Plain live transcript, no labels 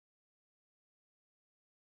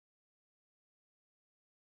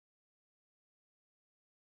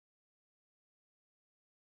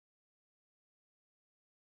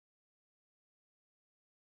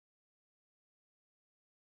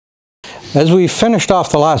As we finished off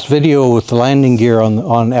the last video with the landing gear on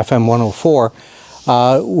FM 104,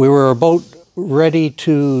 we were about ready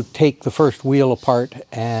to take the first wheel apart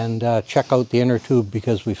and check out the inner tube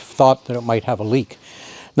because we thought that it might have a leak.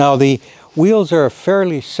 Now the wheels are a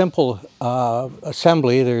fairly simple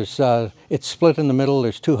assembly. It's split in the middle.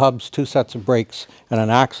 There's two hubs, two sets of brakes, and an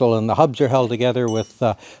axle, and the hubs are held together with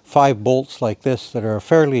 5 bolts like this that are a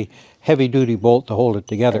fairly heavy-duty bolt to hold it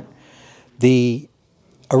together. The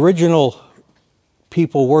original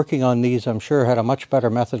people working on these, I'm sure, had a much better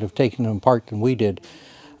method of taking them apart than we did.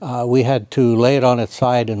 We had to lay it on its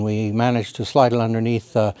side, and we managed to slide it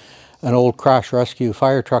underneath an old crash rescue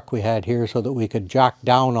fire truck we had here so that we could jack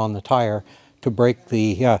down on the tire to break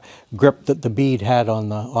the grip that the bead had on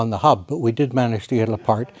the hub. But we did manage to get it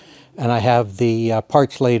apart, and I have the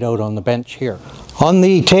parts laid out on the bench here. On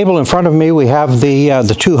the table in front of me we have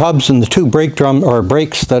the two hubs and the two brake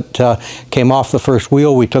brakes that came off the first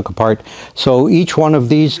wheel we took apart. So each one of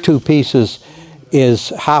these two pieces is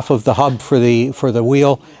half of the hub for the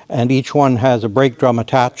wheel, and each one has a brake drum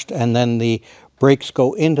attached, and then the brakes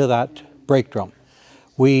go into that brake drum.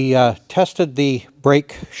 We tested the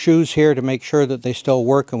brake shoes here to make sure that they still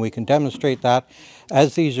work, and we can demonstrate that.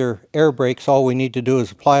 As these are air brakes, all we need to do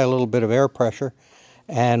is apply a little bit of air pressure,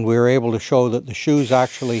 and we were able to show that the shoes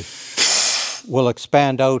actually will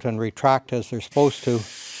expand out and retract as they're supposed to.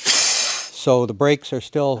 So the brakes are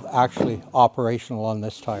still actually operational on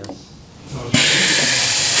this tire.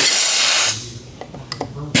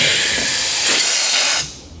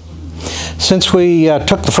 Since we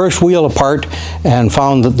took the first wheel apart and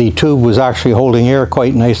found that the tube was actually holding air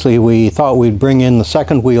quite nicely, we thought we'd bring in the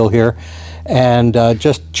second wheel here and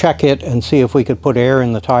just check it and see if we could put air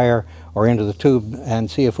in the tire or into the tube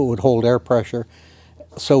and see if it would hold air pressure.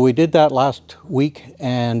 So we did that last week,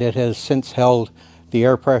 and it has since held the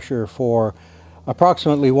air pressure for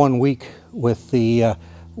approximately 1 week with the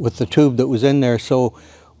tube that was in there. So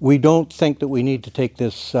we don't think that we need to take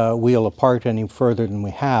this wheel apart any further than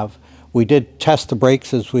we have. We did test the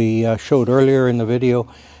brakes as we showed earlier in the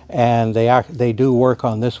video, and they do work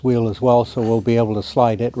on this wheel as well, so we'll be able to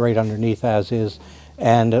slide it right underneath as is,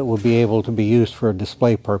 and it will be able to be used for a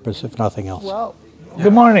display purpose if nothing else. Well,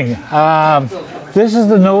 good morning. This is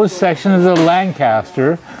the nose section of the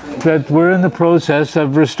Lancaster that we're in the process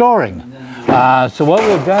of restoring. So what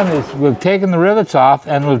we've done is we've taken the rivets off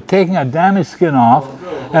and we've taken a damaged skin off,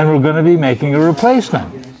 and we're going to be making a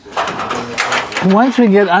replacement. Once we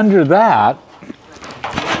get under that,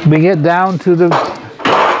 we get down to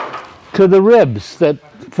the ribs that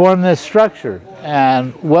form this structure.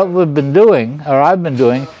 And what we've been doing, or I've been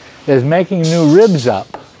doing, is making new ribs up.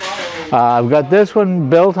 I've got this one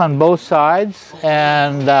built on both sides,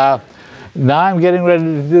 and now I'm getting ready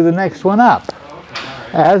to do the next one up.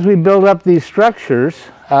 As we build up these structures,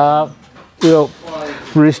 we'll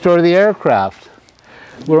restore the aircraft.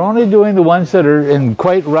 We're only doing the ones that are in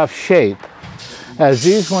quite rough shape, as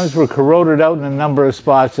these ones were corroded out in a number of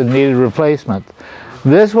spots and needed replacement.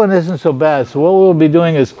 This one isn't so bad, so what we'll be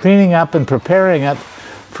doing is cleaning up and preparing it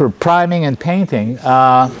for priming and painting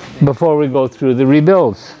before we go through the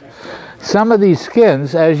rebuilds. Some of these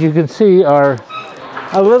skins, as you can see, are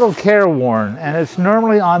a little careworn, and it's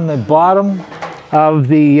normally on the bottom of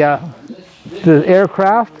the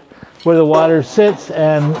aircraft where the water sits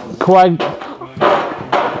and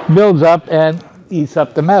builds up and eats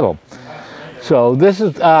up the metal. So this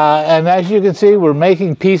is, and as you can see, we're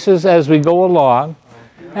making pieces as we go along,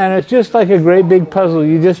 and it's just like a great big puzzle.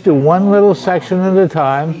 You just do one little section at a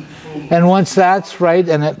time, and once that's right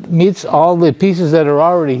and it meets all the pieces that are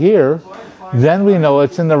already here, then we know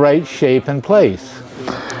it's in the right shape and place.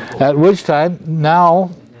 At which time,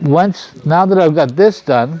 now that I've got this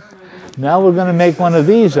done, now we're going to make one of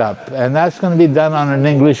these up, and that's going to be done on an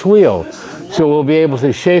English wheel. So we'll be able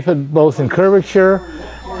to shape it both in curvature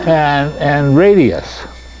and radius.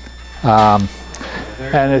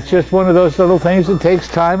 And it's just one of those little things that takes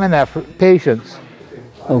time and effort, patience.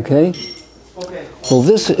 Okay. Well,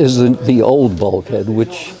 this is the old bulkhead,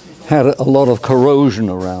 which had a lot of corrosion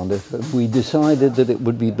around it. We decided that it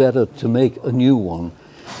would be better to make a new one.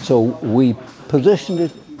 So we positioned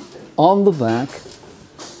it on the back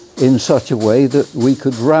in such a way that we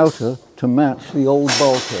could router to match the old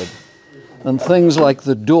bulkhead. And things like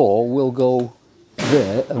the door will go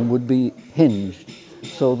there and would be hinged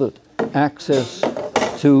so that access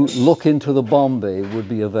to look into the bomb bay would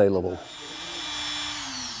be available.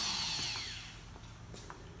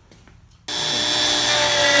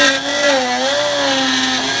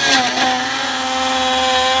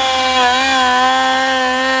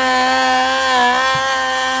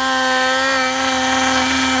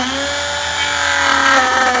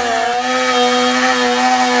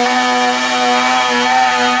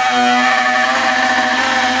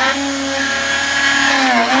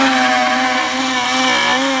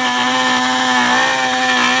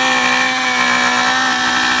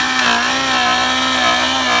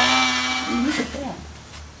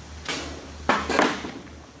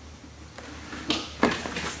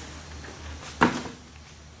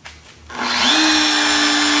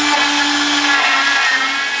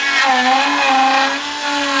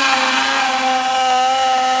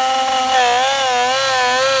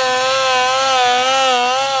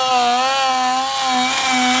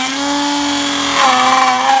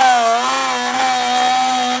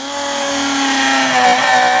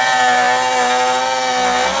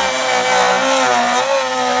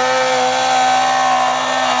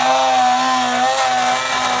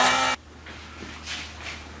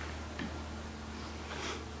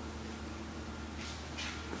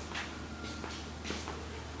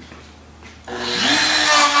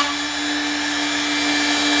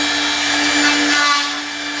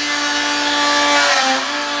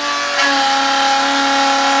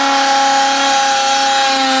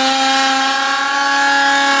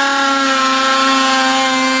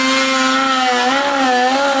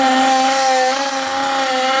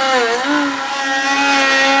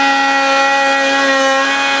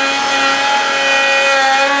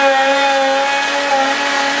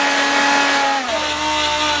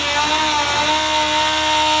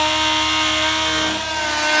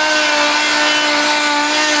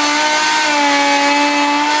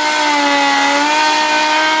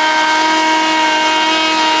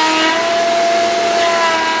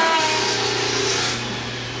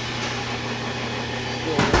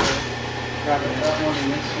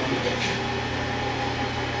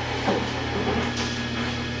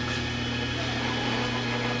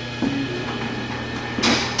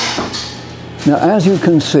 Now, as you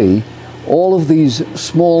can see, all of these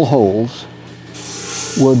small holes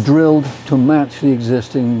were drilled to match the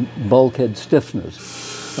existing bulkhead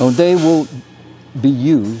stiffeners. And they will be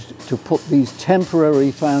used to put these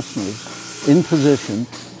temporary fasteners in position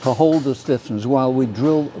to hold the stiffeners while we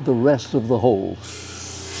drill the rest of the holes.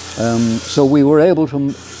 So we were able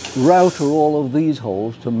to router all of these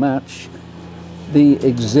holes to match the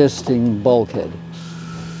existing bulkhead.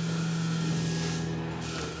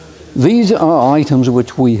 These are items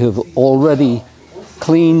which we have already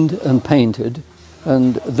cleaned and painted,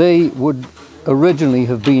 and they would originally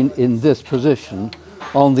have been in this position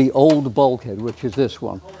on the old bulkhead, which is this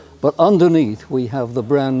one. But underneath we have the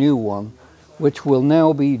brand new one, which will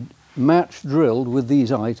now be match drilled with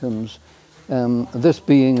these items, this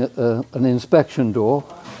being an inspection door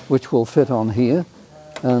which will fit on here,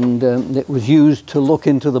 and it was used to look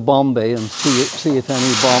into the bomb bay and see if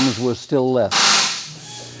any bombs were still left.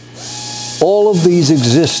 All of these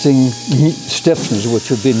existing stiffeners which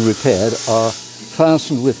have been repaired are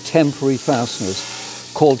fastened with temporary fasteners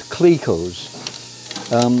called clecos.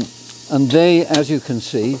 And they, as you can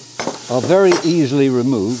see, are very easily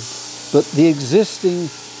removed, but the existing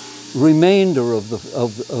remainder of the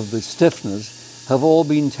stiffeners have all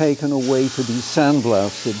been taken away to be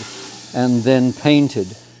sandblasted and then painted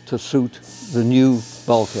to suit the new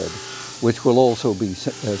bulkhead, which will also be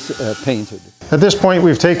painted. At this point,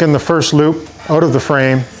 we've taken the first loop out of the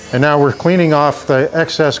frame, and now we're cleaning off the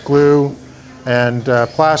excess glue and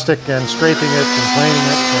plastic and scraping it and planing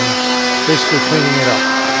it and basically cleaning it up.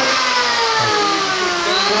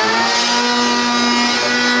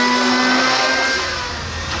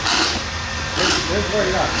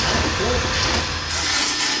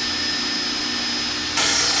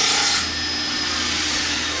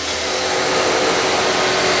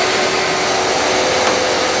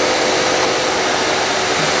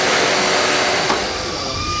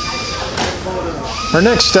 Our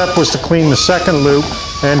next step was to clean the second loop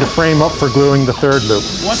and to frame up for gluing the third loop.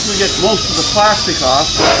 Once we get most of the plastic off,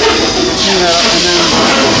 we'll clean that up, and then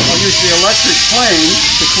I'll use the electric plane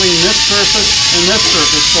to clean this surface and this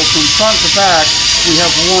surface. So from front to back, we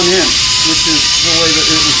have 1 inch, which is the way that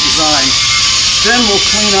it was designed. Then we'll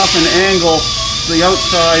clean up and angle the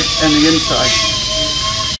outside and the inside.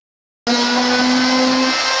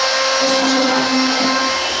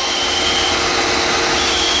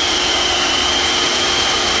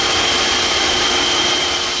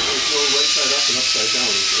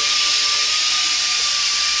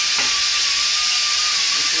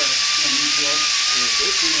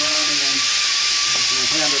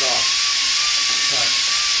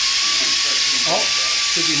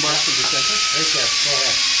 Should be marked in the center. Right there. Go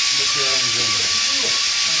ahead. Put your arms in there.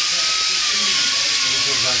 This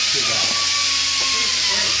one's not too bad.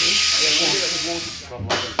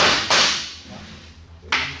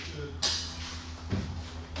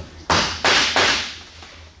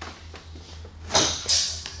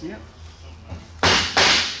 Yep.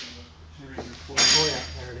 Oh yeah,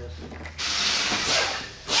 there it is.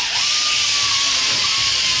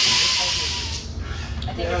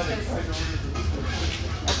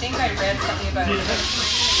 I think I read something about it.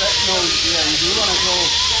 No, yeah, you do want to go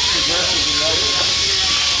progressively out.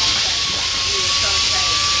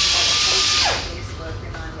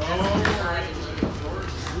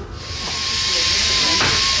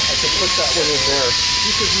 I could put that one in there.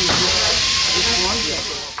 You could use this one.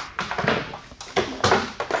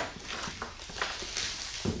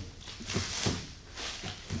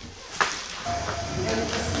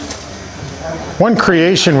 One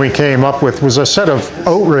creation we came up with was a set of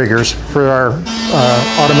outriggers for our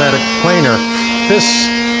automatic planer. This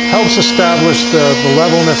helps establish the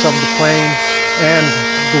levelness of the plane and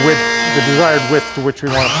the width, the desired width to which we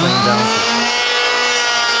want to plane down to.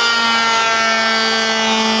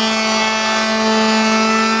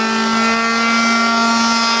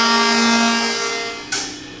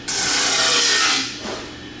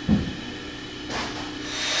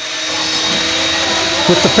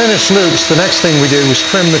 With the finished loops, the next thing we did was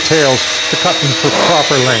trim the tails to cut them for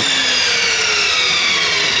proper length.